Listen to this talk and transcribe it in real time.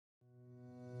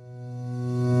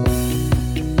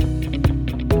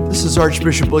is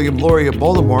Archbishop William Lori of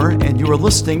Baltimore, and you are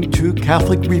listening to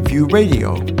Catholic Review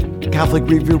Radio. Catholic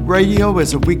Review Radio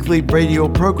is a weekly radio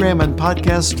program and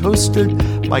podcast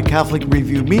hosted by Catholic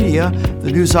Review Media,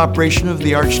 the news operation of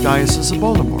the Archdiocese of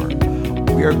Baltimore.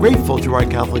 We are grateful to our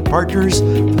Catholic partners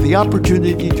for the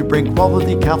opportunity to bring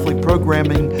quality Catholic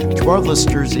programming to our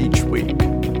listeners each week.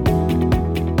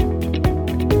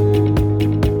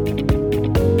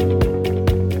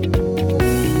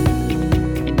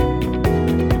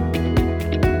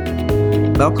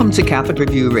 Welcome to Catholic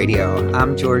Review Radio.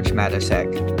 I'm George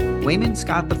Matysek. Wayman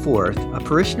Scott IV, a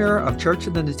parishioner of Church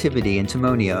of the Nativity in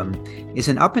Timonium, is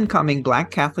an up-and-coming Black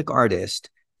Catholic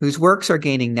artist whose works are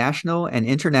gaining national and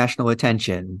international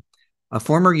attention. A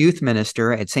former youth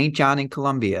minister at St. John in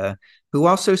Columbia, who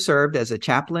also served as a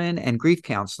chaplain and grief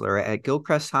counselor at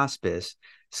Gilchrest Hospice,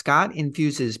 Scott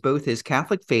infuses both his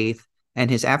Catholic faith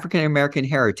and his African-American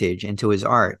heritage into his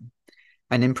art.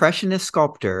 An impressionist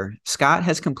sculptor, Scott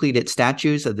has completed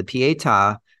statues of the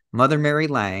Pietà, Mother Mary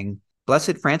Lang,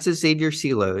 Blessed Francis Xavier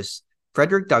Seelos,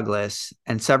 Frederick Douglass,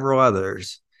 and several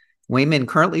others. Wayman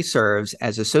currently serves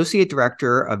as Associate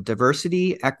Director of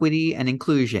Diversity, Equity, and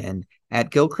Inclusion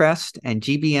at Gilchrist and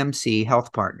GBMC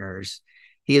Health Partners.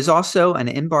 He is also an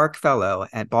Embark Fellow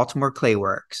at Baltimore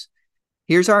Clayworks.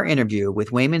 Here's our interview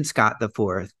with Wayman Scott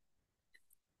IV.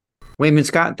 Wayman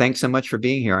Scott, thanks so much for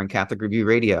being here on Catholic Review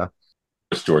Radio.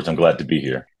 George, I'm glad to be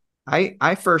here.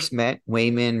 I first met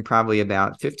Wayman probably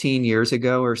about 15 years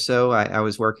ago or so. I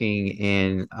was working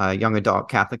in a young adult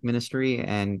Catholic ministry,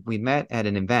 and we met at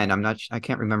an event. I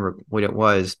can't remember what it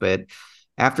was, but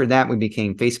after that, we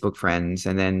became Facebook friends.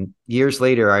 And then years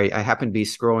later, I happened to be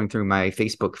scrolling through my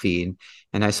Facebook feed,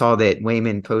 and I saw that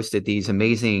Wayman posted these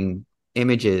amazing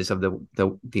images of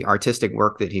the artistic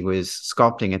work that he was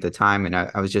sculpting at the time, and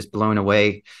I was just blown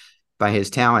away by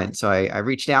his talent. So I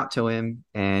reached out to him,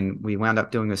 and we wound up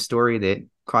doing a story that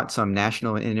caught some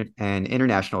national and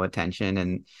international attention.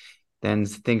 And then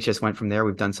things just went from there.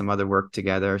 We've done some other work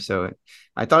together. So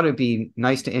I thought it'd be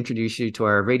nice to introduce you to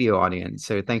our radio audience.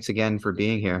 So thanks again for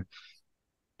being here.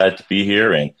 Glad to be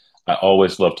here. And I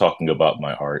always love talking about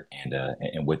my art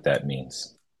and what that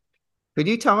means. Could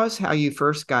you tell us how you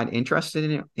first got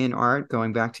interested in art,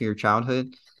 going back to your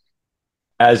childhood?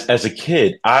 As a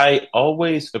kid, I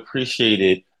always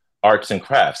appreciated arts and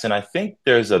crafts, and I think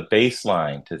there's a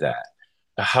baseline to that.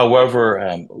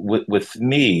 However, with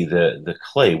me, the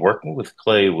clay, working with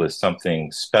clay was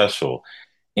something special.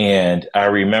 And I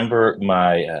remember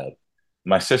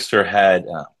my sister had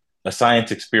a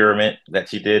science experiment that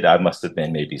she did. I must have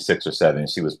been maybe 6 or 7.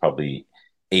 She was probably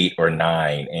 8 or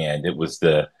 9, and it was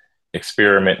the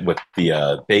experiment with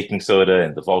the baking soda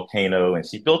and the volcano, and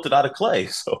she built it out of clay.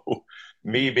 So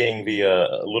me being the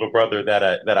little brother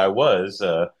that I was,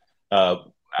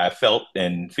 I felt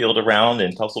and feeled around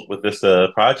and tussled with this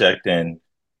project and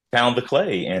found the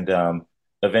clay, and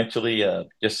eventually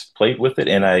just played with it,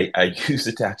 and I used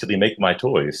it to actually make my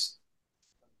toys.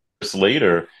 Just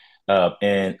later,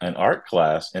 in an art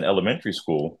class in elementary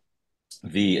school,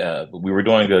 we were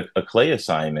doing a clay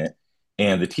assignment,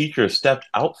 and the teacher stepped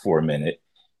out for a minute.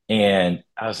 And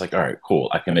I was like, all right, cool,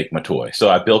 I can make my toy. So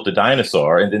I built a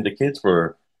dinosaur, and then the kids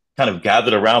were kind of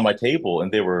gathered around my table, and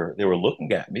they were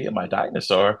looking at me and my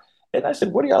dinosaur. And I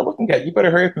said, what are y'all looking at? You better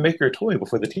hurry up and make your toy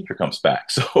before the teacher comes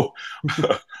back. So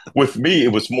with me,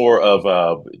 it was more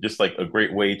of just like a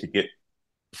great way to get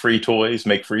free toys,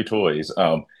 make free toys.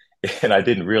 And I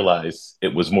didn't realize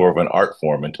it was more of an art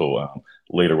form until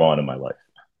later on in my life.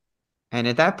 And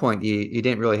at that point, you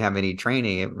didn't really have any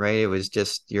training, right? It was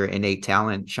just your innate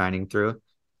talent shining through.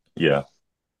 Yeah.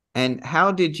 And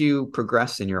how did you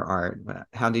progress in your art?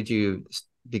 How did you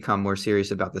become more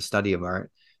serious about the study of art?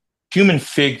 Human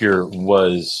figure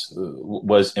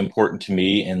was important to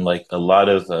me, and like a lot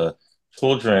of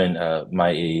children my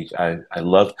age, I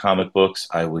loved comic books.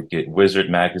 I would get Wizard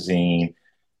magazine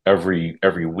every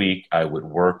week. I would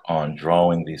work on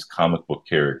drawing these comic book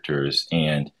characters,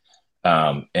 and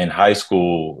in high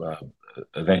school,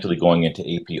 eventually going into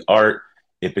AP art,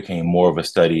 it became more of a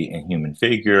study in human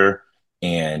figure.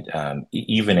 And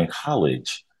even in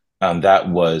college, that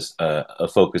was a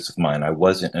focus of mine. I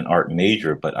wasn't an art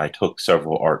major, but I took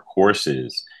several art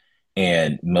courses,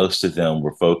 and most of them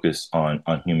were focused on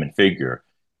human figure.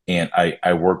 And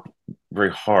I worked very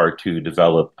hard to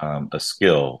develop a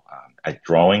skill at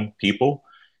drawing people,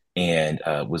 and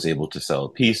was able to sell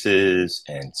pieces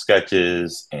and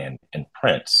sketches and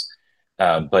prints.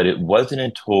 But it wasn't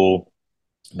until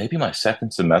maybe my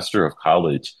second semester of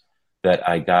college that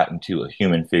I got into a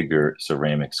human figure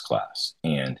ceramics class.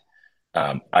 And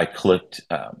I clicked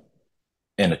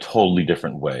in a totally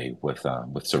different way with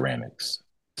ceramics.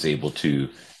 I was able to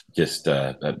just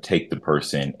take the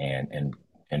person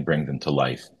and bring them to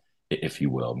life, if you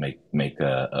will, make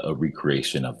a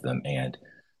recreation of them. And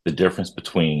the difference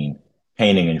between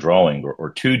painting and drawing,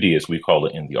 or 2D as we call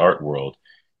it in the art world,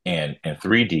 and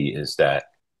 3D is that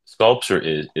sculpture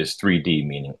is 3D,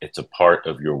 meaning it's a part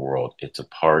of your world, it's a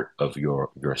part of your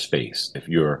space. If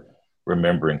you're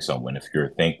remembering someone, if you're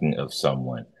thinking of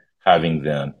someone, having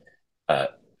them uh,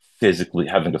 physically,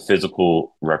 having a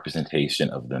physical representation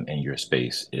of them in your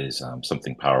space is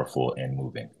something powerful and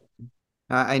moving.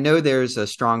 I know there's a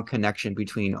strong connection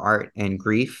between art and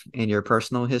grief in your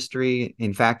personal history.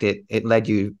 In fact, it led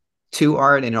you to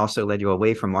art and also led you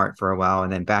away from art for a while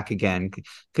and then back again.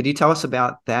 Could you tell us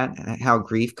about that? How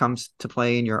grief comes to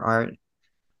play in your art?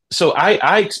 So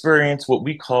I experience what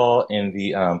we call in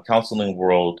the counseling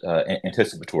world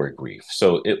anticipatory grief.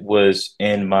 So it was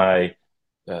in my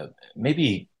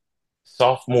maybe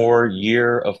sophomore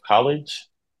year of college,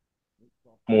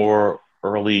 more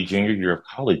early junior year of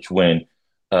college, when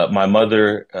my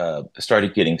mother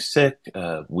started getting sick.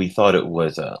 We thought it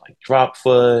was like drop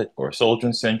foot or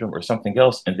Sjogren's syndrome or something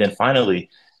else. And then finally,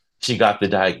 she got the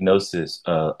diagnosis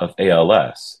of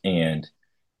ALS. And,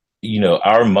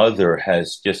 our mother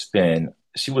has just been,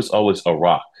 she was always a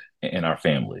rock in our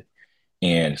family.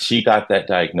 And she got that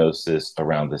diagnosis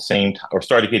around the same time, or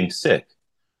started getting sick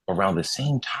around the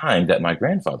same time that my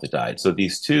grandfather died. So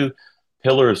these two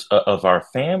pillars of our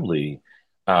family,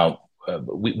 uh,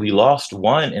 we lost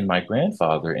one in my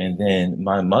grandfather, and then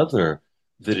my mother.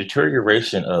 The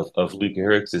deterioration of Lou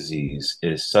Gehrig's disease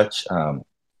is such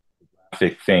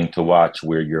graphic thing to watch,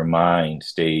 where your mind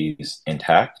stays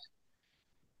intact,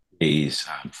 stays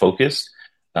focused,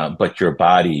 but your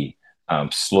body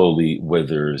slowly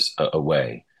withers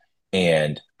away.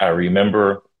 And I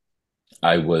remember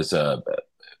I was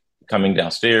coming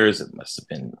downstairs. It must have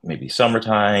been maybe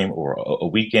summertime or a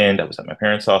weekend. I was at my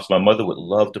parents' house. My mother would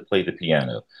love to play the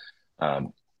piano.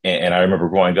 Um, and I remember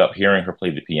growing up hearing her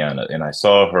play the piano, and I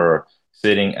saw her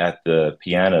sitting at the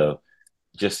piano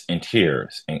just in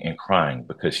tears and crying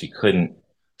because she couldn't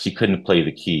play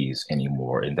the keys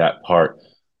anymore, and that part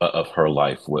of her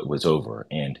life was over.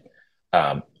 And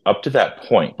up to that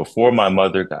point, before my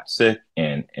mother got sick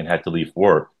and had to leave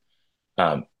work,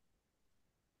 um,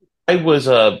 I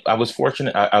was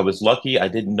fortunate. I was lucky. I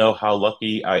didn't know how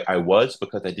lucky I was,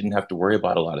 because I didn't have to worry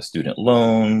about a lot of student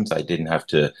loans. I didn't have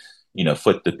to,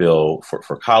 foot the bill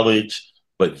for college.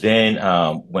 But then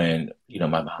when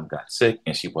my mom got sick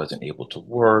and she wasn't able to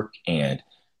work, and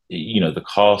the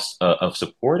cost of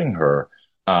supporting her,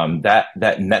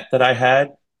 that net that I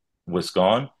had was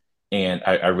gone, and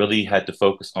I really had to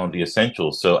focus on the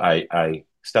essentials. So I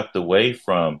stepped away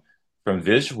from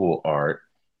visual art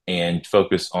and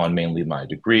focus on mainly my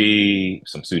degree,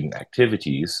 some student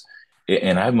activities.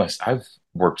 And I've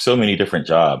worked so many different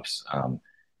jobs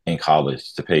in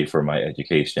college to pay for my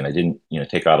education. I didn't,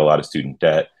 take out a lot of student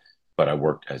debt, but I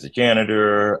worked as a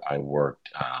janitor. I worked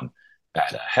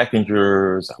at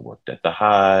Heckinger's. I worked at the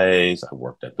highs. I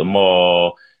worked at the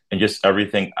mall, and just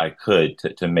everything I could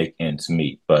to make ends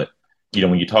meet. But,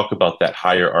 when you talk about that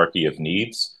hierarchy of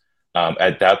needs,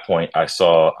 at that point, I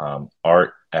saw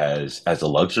art as a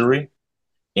luxury,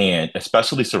 and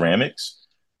especially ceramics.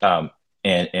 Um,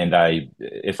 and I,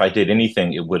 if I did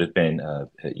anything, it would have been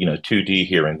 2D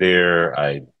here and there.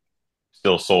 I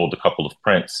still sold a couple of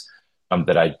prints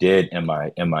that I did in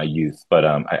my youth, but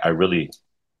I really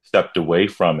stepped away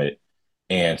from it.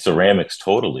 And ceramics,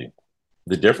 totally.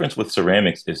 The difference with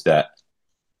ceramics is that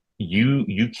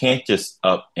you can't just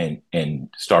up and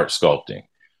start sculpting,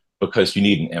 because you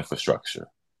need an infrastructure.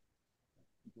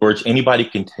 George, anybody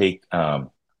can take, I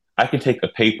can take a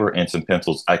paper and some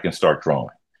pencils, I can start drawing.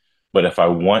 But if I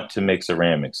want to make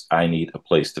ceramics, I need a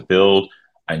place to build,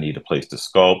 I need a place to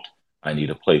sculpt, I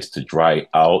need a place to dry it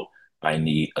out, I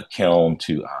need a kiln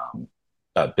to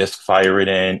bisque fire it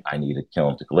in, I need a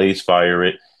kiln to glaze fire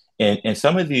it. And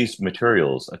some of these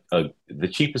materials, the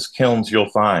cheapest kilns you'll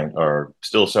find are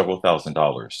still several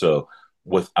 $1,000s. So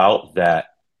without that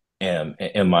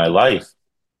in my life,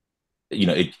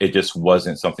 it just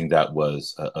wasn't something that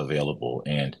was available.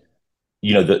 And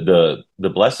the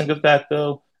blessing of that,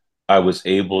 though, I was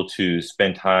able to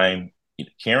spend time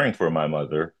caring for my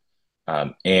mother,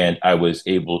 and I was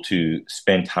able to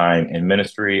spend time in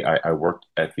ministry. I worked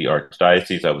at the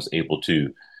archdiocese. I was able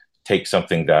to take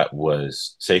something that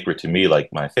was sacred to me, like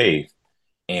my faith,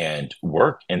 and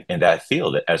work in that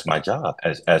field as my job,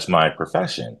 as my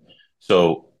profession.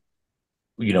 So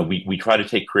we try to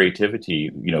take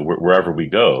creativity, wherever we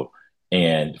go.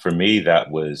 And for me, that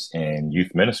was in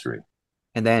youth ministry.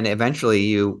 And then eventually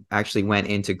you actually went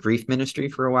into grief ministry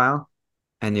for a while,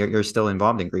 and you're still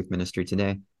involved in grief ministry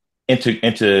today.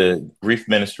 into grief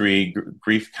ministry,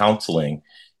 grief counseling,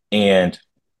 and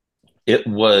it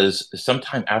was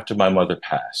sometime after my mother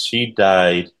passed. She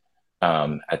died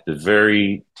at the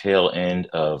very tail end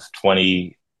of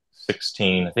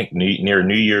 2016, I think near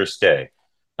New Year's Day,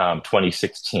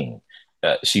 2016.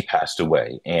 She passed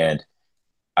away, and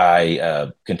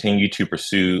I continued to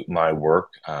pursue my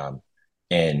work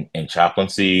in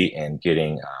chaplaincy and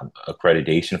getting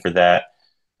accreditation for that.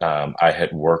 I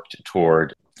had worked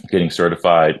toward getting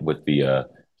certified with the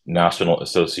National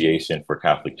Association for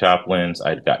Catholic Chaplains.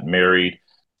 I'd gotten married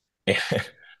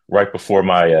right before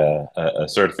my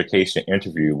certification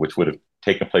interview, which would have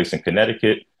taken place in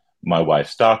Connecticut. My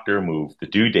wife's doctor moved the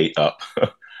due date up.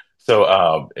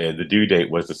 So the due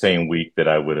date was the same week that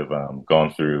I would have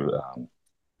gone through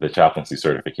the chaplaincy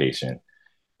certification.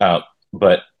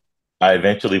 But I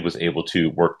eventually was able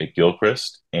to work at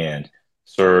Gilchrist and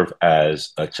serve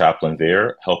as a chaplain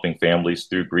there, helping families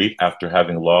through grief after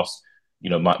having lost,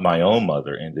 my own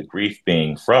mother, and the grief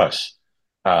being fresh,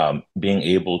 being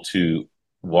able to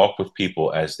walk with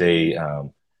people as they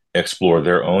explore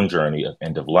their own journey of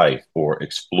end of life, or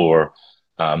explore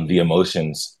the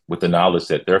emotions with the knowledge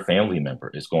that their family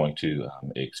member is going to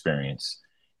experience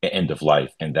end of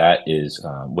life. And that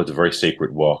was a very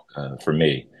sacred walk for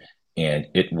me. And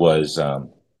it was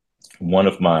one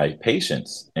of my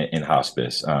patients in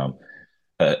hospice,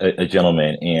 a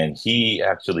gentleman, and he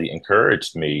actually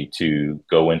encouraged me to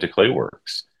go into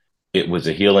Clayworks. It was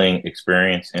a healing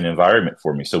experience and environment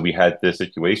for me. So we had this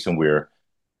situation where,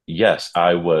 yes,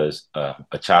 I was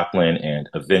a chaplain and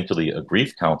eventually a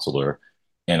grief counselor,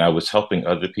 and I was helping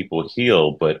other people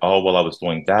heal. But all while I was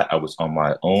doing that, I was on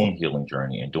my own healing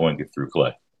journey and doing it through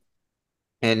clay.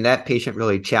 And that patient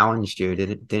really challenged you,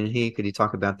 didn't he? Could you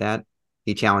talk about that?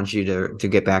 He challenged you to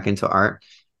get back into art.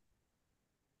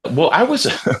 Well, I was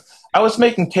I was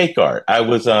making cake art. I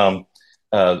was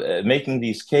making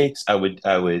these cakes. I would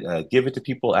give it to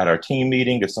people at our team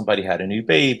meeting. If somebody had a new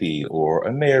baby or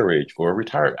a marriage or a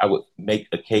retirement, I would make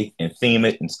a cake and theme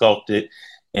it and sculpt it.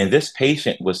 And this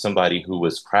patient was somebody who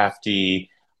was crafty,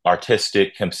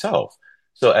 artistic himself.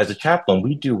 So as a chaplain,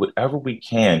 we do whatever we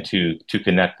can to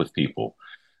connect with people.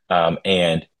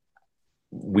 And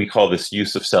we call this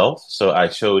use of self. So I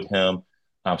showed him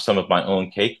some of my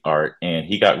own cake art, and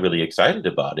he got really excited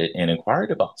about it and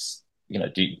inquired about,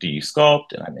 do you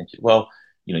sculpt? And I mentioned, well,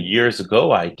 years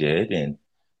ago I did, and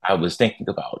I was thinking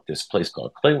about this place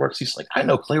called Clayworks. He's like, I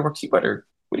know Clayworks. What are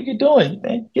you doing,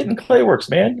 man? Get in Clayworks,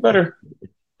 man. You better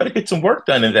get some work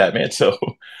done in that, man. So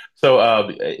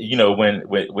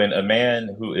when a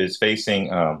man who is facing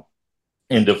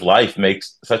end of life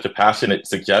makes such a passionate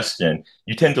suggestion,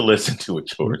 you tend to listen to it,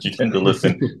 George. You tend to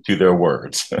listen to their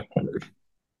words.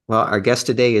 Well, our guest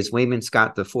today is Wayman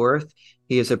Scott IV.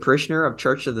 He is a parishioner of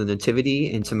Church of the Nativity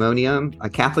in Timonium, a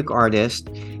Catholic artist,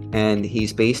 and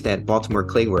he's based at Baltimore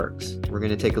Clayworks. We're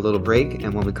going to take a little break,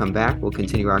 and when we come back, we'll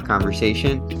continue our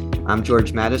conversation. I'm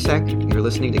George Matysek. You're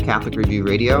listening to Catholic Review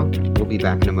Radio. We'll be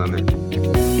back in a moment.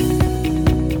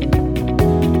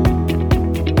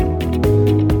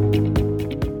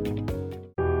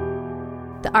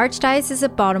 The Archdiocese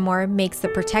of Baltimore makes the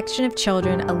protection of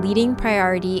children a leading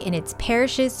priority in its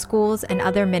parishes, schools, and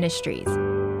other ministries.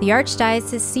 The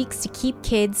Archdiocese seeks to keep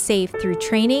kids safe through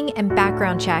training and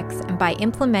background checks, and by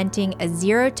implementing a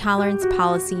zero-tolerance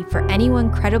policy for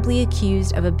anyone credibly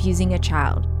accused of abusing a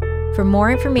child. For more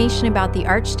information about the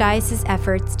Archdiocese's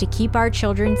efforts to keep our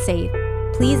children safe,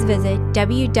 please visit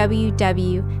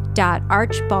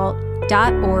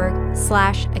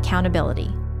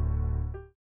www.archbalt.org/accountability.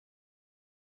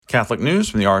 Catholic news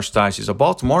from the Archdiocese of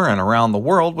Baltimore and around the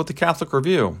world with the Catholic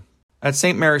Review. At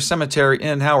St. Mary's Cemetery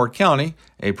in Howard County,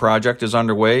 a project is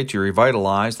underway to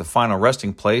revitalize the final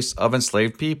resting place of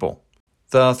enslaved people.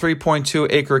 The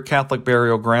 3.2-acre Catholic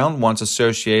burial ground, once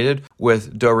associated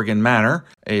with Doregan Manor,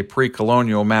 a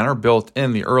pre-colonial manor built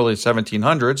in the early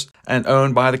 1700s and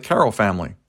owned by the Carroll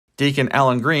family. Deacon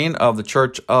Alan Green of the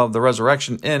Church of the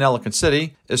Resurrection in Ellicott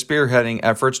City is spearheading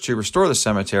efforts to restore the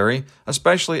cemetery,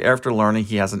 especially after learning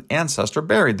he has an ancestor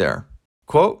buried there.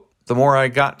 Quote, "The more I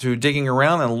got to digging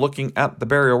around and looking at the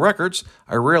burial records,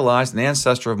 I realized an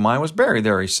ancestor of mine was buried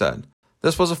there," he said.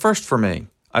 "This was a first for me.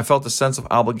 I felt a sense of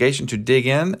obligation to dig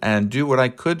in and do what I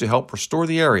could to help restore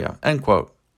the area," end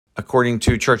quote. According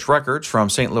to church records from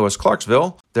St. Louis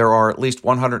Clarksville, there are at least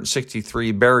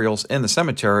 163 burials in the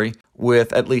cemetery,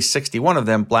 with at least 61 of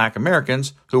them Black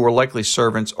Americans who were likely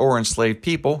servants or enslaved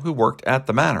people who worked at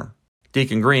the manor.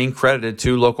 Deacon Green credited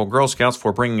two local Girl Scouts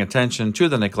for bringing attention to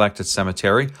the neglected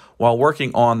cemetery while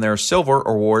working on their Silver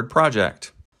Award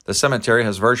project. The cemetery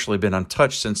has virtually been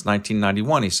untouched since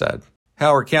 1991, he said.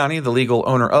 Howard County, the legal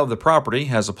owner of the property,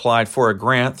 has applied for a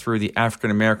grant through the African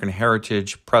American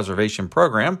Heritage Preservation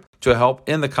Program to help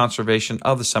in the conservation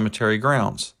of the cemetery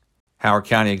grounds. Howard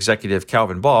County Executive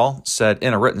Calvin Ball said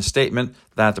in a written statement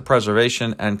that the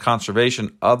preservation and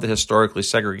conservation of the historically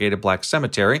segregated black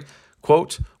cemetery,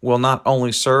 quote, will not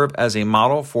only serve as a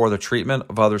model for the treatment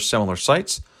of other similar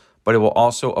sites, but it will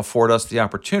also afford us the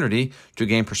opportunity to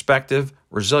gain perspective,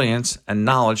 resilience, and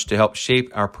knowledge to help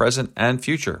shape our present and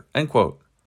future, end quote.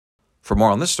 For more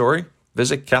on this story,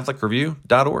 visit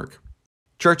CatholicReview.org.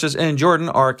 Churches in Jordan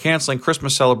are canceling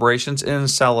Christmas celebrations in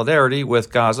solidarity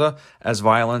with Gaza as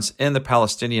violence in the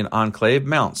Palestinian enclave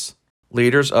mounts.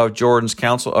 Leaders of Jordan's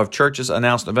Council of Churches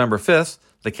announced November 5th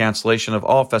the cancellation of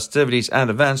all festivities and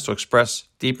events to express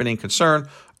deepening concern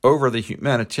over the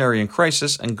humanitarian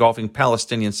crisis engulfing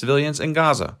Palestinian civilians in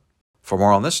Gaza. For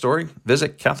more on this story,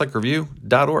 visit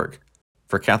CatholicReview.org.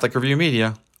 For Catholic Review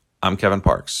Media, I'm Kevin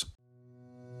Parks.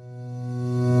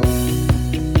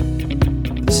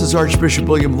 This is Archbishop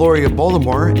William Lori of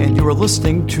Baltimore, and you are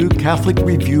listening to Catholic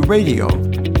Review Radio.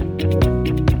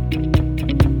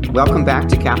 Welcome back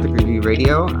to Catholic Review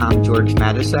Radio. I'm George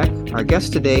Matysek. Our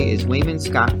guest today is Wayman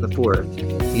Scott IV.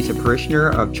 He's a parishioner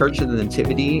of Church of the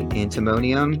Nativity in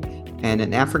Timonium and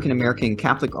an African-American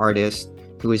Catholic artist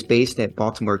who is based at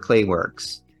Baltimore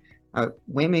Clayworks.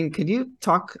 Wayman, could you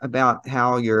talk about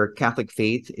how your Catholic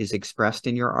faith is expressed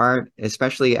in your art,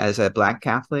 especially as a Black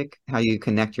Catholic, how you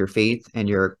connect your faith and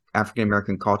your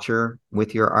African-American culture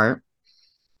with your art?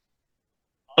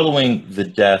 Following the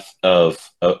death of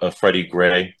Freddie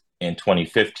Gray in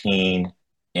 2015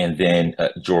 and then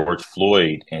George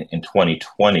Floyd in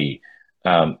 2020,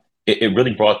 it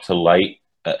really brought to light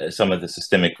some of the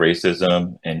systemic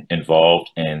racism involved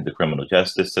in the criminal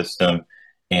justice system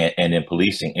and in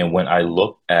policing. And when I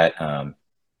look at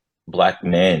Black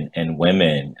men and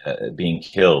women being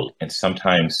killed, and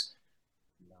sometimes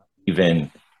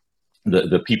even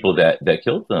the people that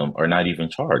killed them are not even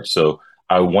charged. So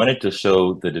I wanted to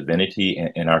show the divinity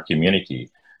in our community.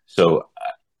 So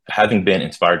having been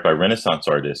inspired by Renaissance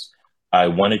artists, I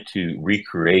wanted to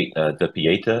recreate the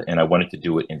Pieta, and I wanted to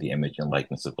do it in the image and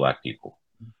likeness of Black people,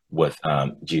 with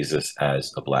Jesus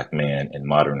as a Black man in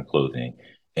modern clothing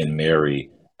and Mary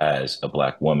as a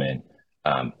Black woman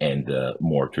in the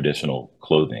more traditional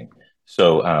clothing.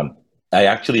 So I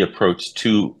actually approached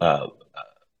two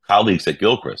colleagues at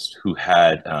Gilchrist who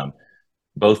had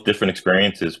both different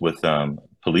experiences with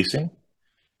policing.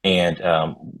 And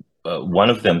one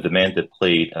of them, the man that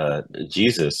played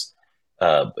Jesus,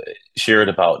 shared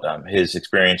about his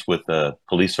experience with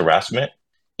police harassment.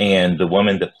 And the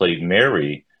woman that played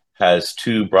Mary has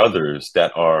two brothers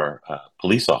that are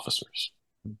police officers,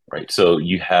 right? So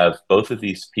you have both of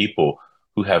these people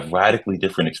who have radically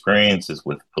different experiences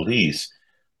with police,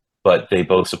 but they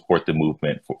both support the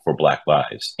movement for Black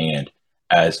lives. And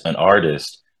as an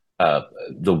artist,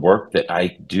 the work that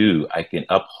I do, I can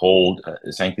uphold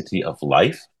the sanctity of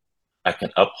life. I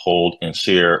can uphold and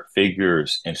share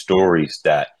figures and stories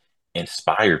that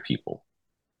inspire people.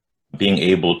 Being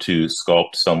able to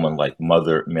sculpt someone like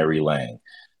Mother Mary Lang,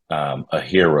 a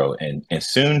hero and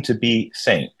soon to be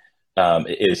saint,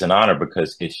 is an honor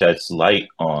because it sheds light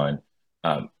on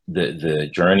the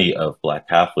journey of Black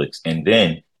Catholics, and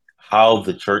then how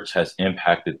the church has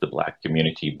impacted the Black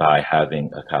community by having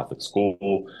a Catholic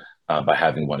school, by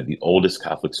having one of the oldest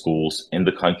Catholic schools in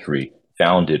the country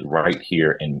founded right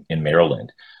here in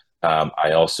Maryland.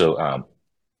 I also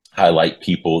highlight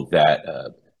people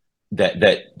that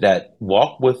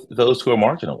walk with those who are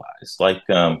marginalized, like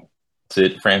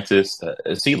Sid Francis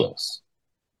Silos,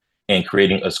 and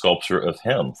creating a sculpture of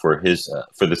him for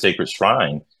the sacred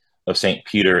shrine of St.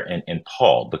 Peter and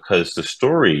Paul, because the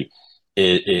story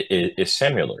is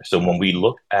similar. So when we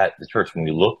look at the church, when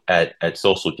we look at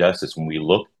social justice, when we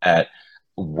look at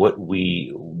what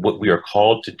we are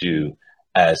called to do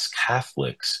as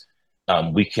Catholics,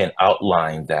 we can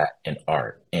outline that in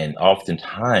art. And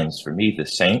oftentimes, for me, the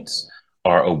saints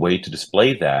are a way to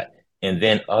display that. And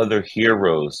then other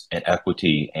heroes in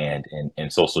equity and in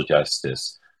social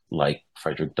justice, like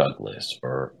Frederick Douglass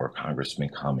or Congressman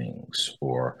Cummings,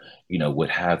 or, what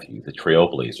have you, the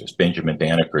Trailblazers. Benjamin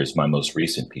Banneker is my most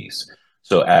recent piece.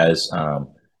 So as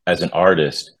an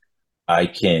artist, I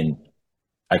can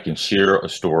share a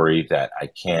story that I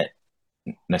can't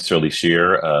necessarily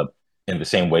share in the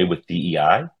same way with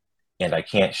DEI, and I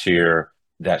can't share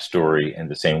that story in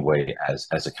the same way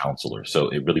as a counselor. So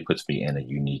it really puts me in a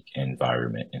unique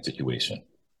environment and situation.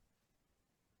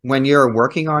 When you're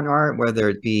working on art, whether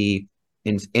it be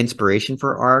inspiration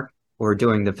for art or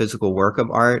doing the physical work of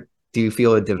art, do you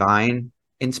feel a divine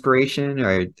inspiration,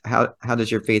 or how does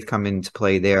your faith come into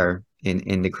play there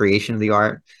in the creation of the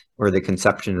art or the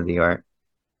conception of the art?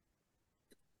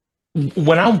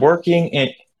 When I'm working,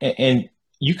 and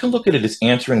you can look at it as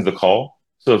answering the call.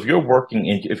 So if you're working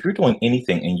and if you're doing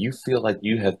anything and you feel like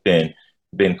you have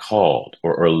been called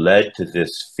or led to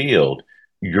this field,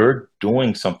 you're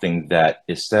doing something that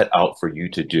is set out for you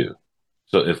to do.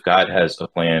 So if God has a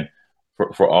plan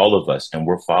for all of us and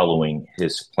we're following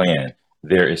his plan,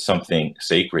 there is something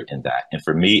sacred in that. And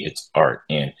for me, it's art.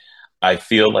 And I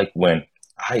feel like when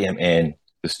I am in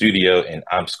the studio and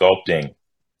I'm sculpting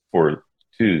for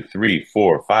 2, 3,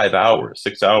 4, 5 hours,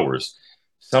 6 hours.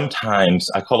 Sometimes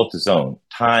I call it the zone.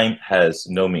 Time has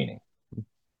no meaning.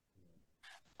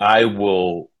 I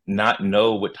will not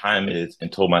know what time it is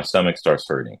until my stomach starts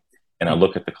hurting. And I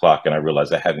look at the clock and I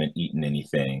realize I haven't eaten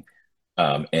anything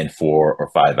in 4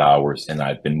 or 5 hours. And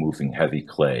I've been moving heavy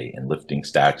clay and lifting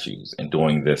statues and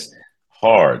doing this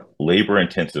hard, labor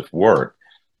intensive work.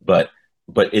 But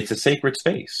it's a sacred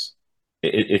space.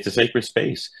 It's a sacred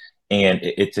space, and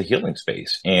it's a healing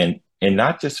space, and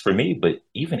not just for me, but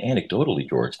even anecdotally,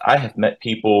 George, I have met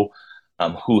people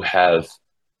who have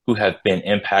been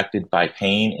impacted by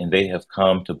pain, and they have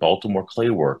come to Baltimore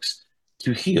Clayworks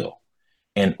to heal.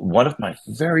 And one of my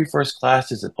very first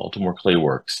classes at Baltimore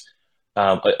Clayworks,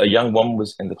 a young woman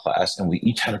was in the class, and we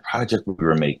each had a project we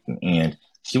were making, and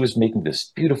she was making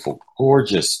this beautiful,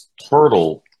 gorgeous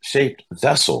turtle-shaped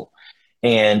vessel.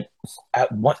 And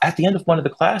at the end of one of the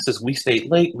classes, we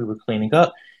stayed late. We were cleaning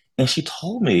up, and she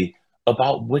told me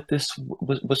about what this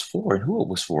was for and who it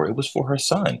was for. It was for her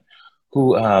son,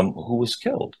 who was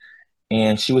killed,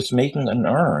 and she was making an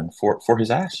urn for his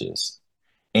ashes.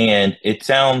 And it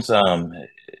sounds,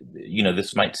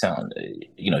 this might sound,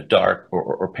 dark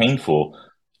or painful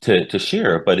to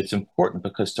share, but it's important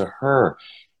because to her,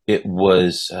 it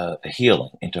was a healing,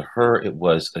 and to her, it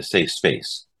was a safe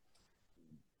space.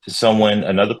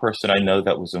 Another person I know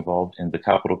that was involved in the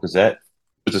Capitol Gazette,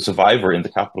 was a survivor in the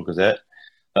Capitol Gazette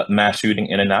mass shooting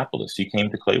in Annapolis. She came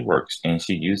to Clayworks and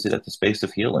she used it as the space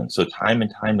of healing. So time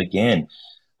and time again,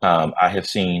 I have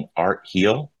seen art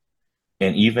heal.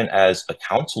 And even as a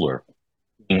counselor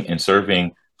and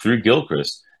serving through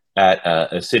Gilchrist at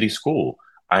a city school,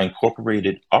 I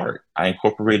incorporated art. I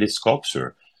incorporated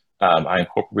sculpture. I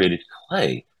incorporated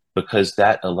clay because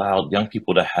that allowed young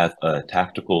people to have a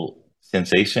tactical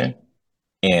sensation,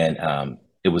 and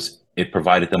it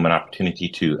provided them an opportunity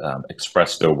to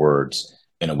express their words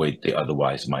in a way they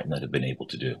otherwise might not have been able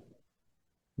to do.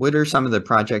 What are some of the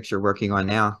projects you're working on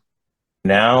now?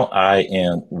 Now I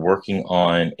am working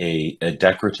on a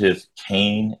decorative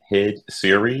cane head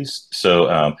series.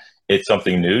 So it's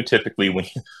something new. Typically,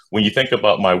 when you think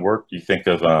about my work, you think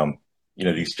of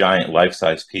these giant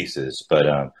life-size pieces, but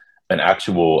an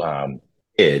actual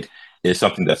head is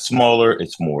something that's smaller.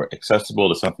 It's more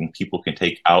accessible. It's something people can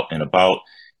take out and about.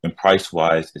 And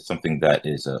price-wise, it's something that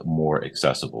is more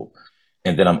accessible.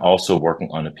 And then I'm also working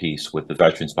on a piece with the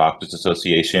Veterans Boxers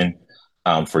Association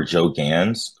for Joe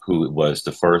Gans, who was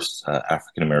the first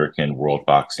African-American world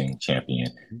boxing champion.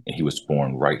 And he was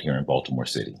born right here in Baltimore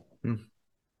City.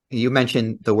 You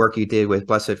mentioned the work you did with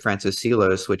Blessed Francis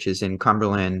Sealos, which is in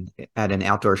Cumberland at an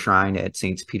outdoor shrine at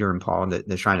Saints Peter and Paul,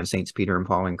 the Shrine of Saints Peter and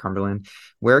Paul in Cumberland.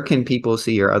 Where can people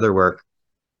see your other work?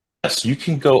 Yes, you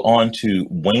can go on to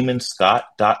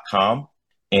waymanscott.com,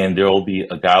 and there will be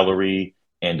a gallery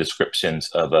and descriptions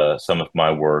of some of my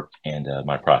work and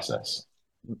my process.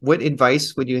 What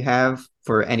advice would you have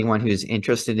for anyone who's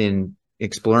interested in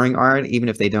exploring art, even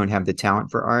if they don't have the talent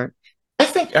for art? I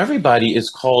think everybody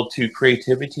is called to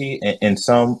creativity in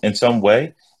some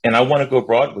way, and I want to go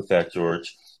broad with that,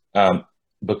 George,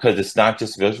 because it's not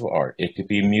just visual art. It could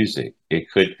be music, it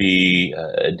could be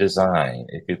design,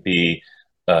 it could be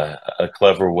a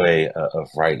clever way of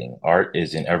writing. Art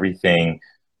is in everything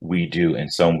we do in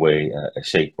some way,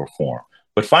 shape, or form.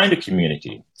 But find a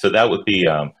community. So that would be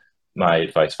my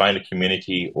advice: find a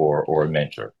community or a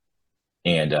mentor,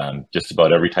 and just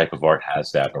about every type of art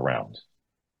has that around.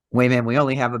 Wayman, we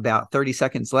only have about 30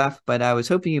 seconds left, but I was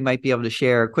hoping you might be able to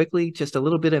share quickly just a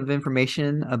little bit of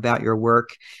information about your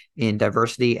work in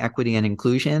diversity, equity, and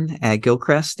inclusion at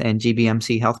Gilchrist and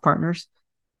GBMC Health Partners.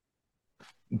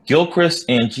 Gilchrist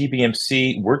and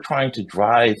GBMC, we're trying to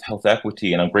drive health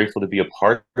equity, and I'm grateful to be a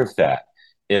part of that.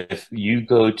 If you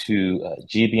go to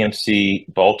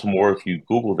GBMC Baltimore, if you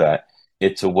Google that,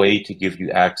 it's a way to give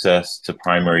you access to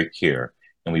primary care.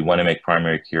 And we want to make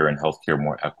primary care and healthcare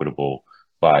more equitable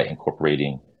by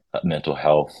incorporating mental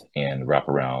health and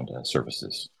wraparound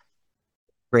services.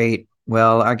 Great.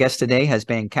 Well, our guest today has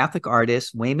been Catholic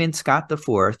artist Wayman Scott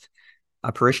IV,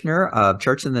 a parishioner of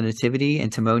Church of the Nativity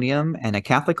in Timonium and a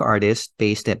Catholic artist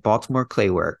based at Baltimore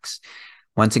Clayworks.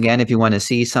 Once again, if you want to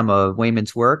see some of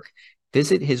Wayman's work,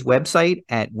 visit his website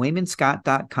at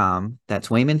waymanscott.com. That's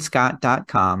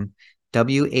waymanscott.com,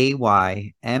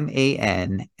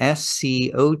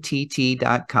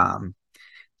 WAYMANSCOTT.com.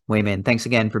 Wayman, thanks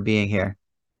again for being here.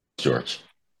 George.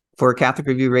 For Catholic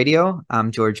Review Radio,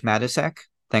 I'm George Matysek.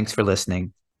 Thanks for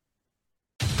listening.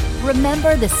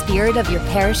 Remember the spirit of your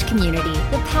parish community,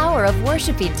 the power of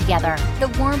worshiping together, the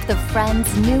warmth of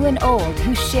friends new and old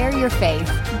who share your faith.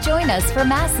 Join us for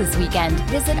Mass this weekend.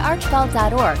 Visit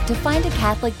archbell.org to find a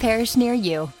Catholic parish near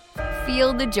you.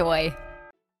 Feel the joy.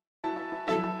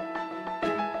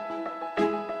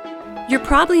 You're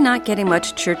probably not getting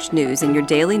much church news in your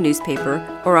daily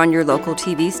newspaper or on your local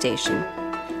TV station.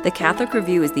 The Catholic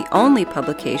Review is the only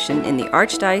publication in the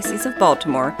Archdiocese of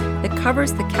Baltimore that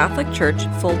covers the Catholic Church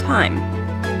full-time.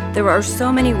 There are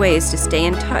so many ways to stay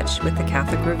in touch with the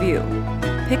Catholic Review.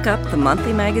 Pick up the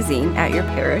monthly magazine at your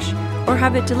parish or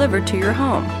have it delivered to your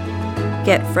home.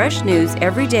 Get fresh news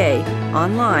every day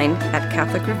online at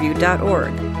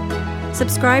catholicreview.org.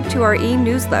 Subscribe to our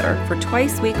e-newsletter for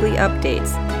twice-weekly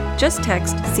updates. Just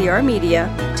text CR Media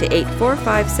to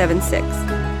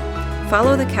 84576.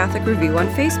 Follow the Catholic Review on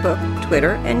Facebook,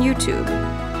 Twitter, and YouTube.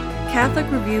 Catholic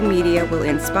Review Media will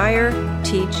inspire,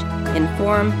 teach,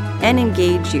 inform, and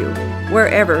engage you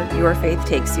wherever your faith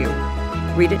takes you.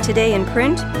 Read it today in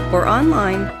print or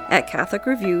online at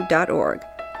catholicreview.org.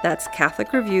 That's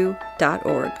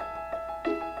catholicreview.org.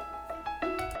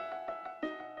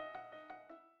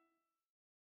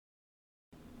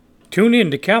 Tune in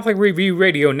to Catholic Review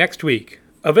Radio next week.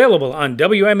 Available on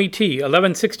WMET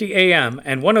 1160 AM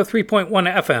and 103.1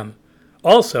 FM.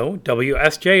 Also,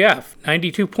 WSJF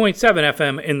 92.7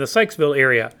 FM in the Sykesville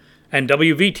area and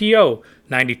WVTO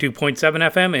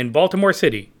 92.7 FM in Baltimore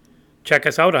City. Check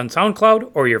us out on SoundCloud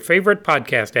or your favorite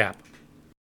podcast app.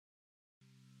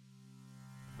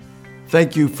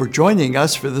 Thank you for joining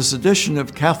us for this edition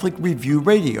of Catholic Review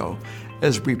Radio.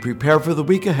 As we prepare for the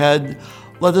week ahead,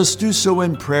 let us do so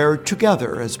in prayer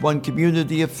together as one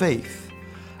community of faith.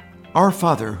 Our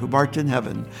Father, who art in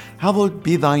heaven, hallowed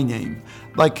be thy name.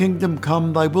 Thy kingdom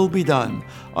come, thy will be done,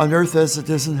 on earth as it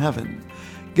is in heaven.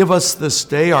 Give us this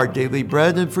day our daily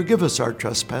bread, and forgive us our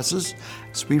trespasses,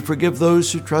 as we forgive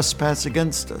those who trespass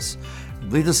against us.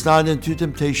 Lead us not into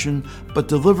temptation, but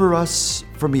deliver us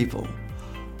from evil.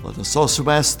 Let us also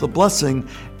ask the blessing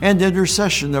and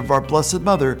intercession of our Blessed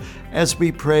Mother as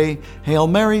we pray, Hail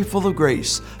Mary, full of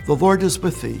grace, the Lord is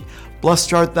with thee.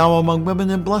 Blessed art thou among women,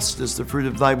 and blessed is the fruit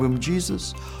of thy womb,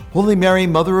 Jesus. Holy Mary,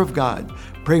 Mother of God,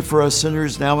 pray for us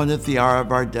sinners now and at the hour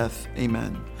of our death.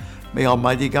 Amen. May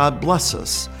Almighty God bless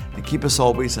us and keep us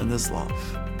always in his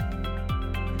love.